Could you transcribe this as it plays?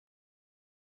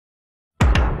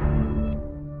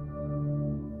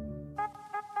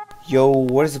Yo,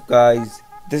 what is up guys?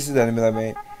 This is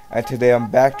Animilame and today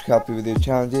I'm back to help you with your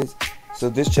challenges. So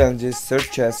this challenge is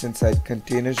search chests inside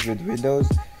containers with windows.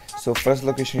 So first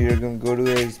location you're going to go to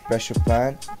is pressure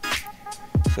plant.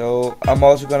 So I'm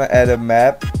also going to add a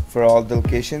map for all the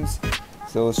locations.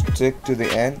 So stick to the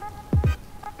end.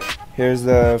 Here's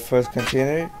the first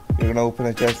container. You're going to open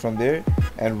a chest from there,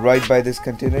 and right by this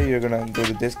container you're going to go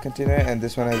to this container, and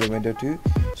this one has a window too.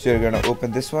 So you're going to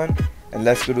open this one, and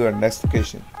let's go to our next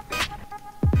location.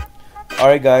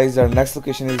 Alright guys, our next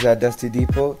location is at Dusty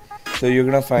Depot. So you're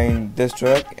gonna find this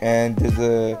truck and there's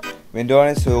a window on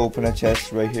it, so open a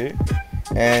chest right here.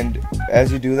 And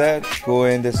as you do that, go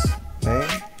in this thing.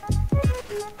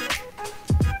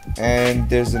 And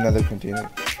there's another container.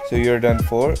 So you're done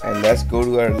 4, and let's go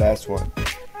to our last one.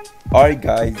 Alright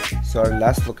guys, so our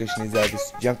last location is at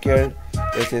this junkyard.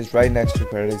 It is right next to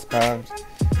Paradise Palms.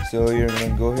 So you're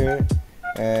gonna go here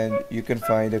and you can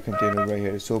find a container right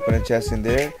here. So open a chest in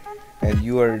there, and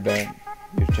you are done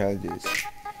your challenges.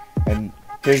 And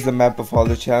here's the map of all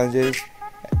the challenges.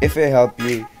 If it helped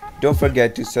you, don't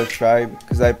forget to subscribe,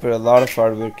 because I put a lot of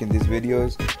hard work in these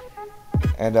videos.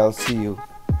 And I'll see you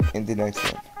in the next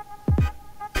one.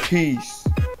 Peace.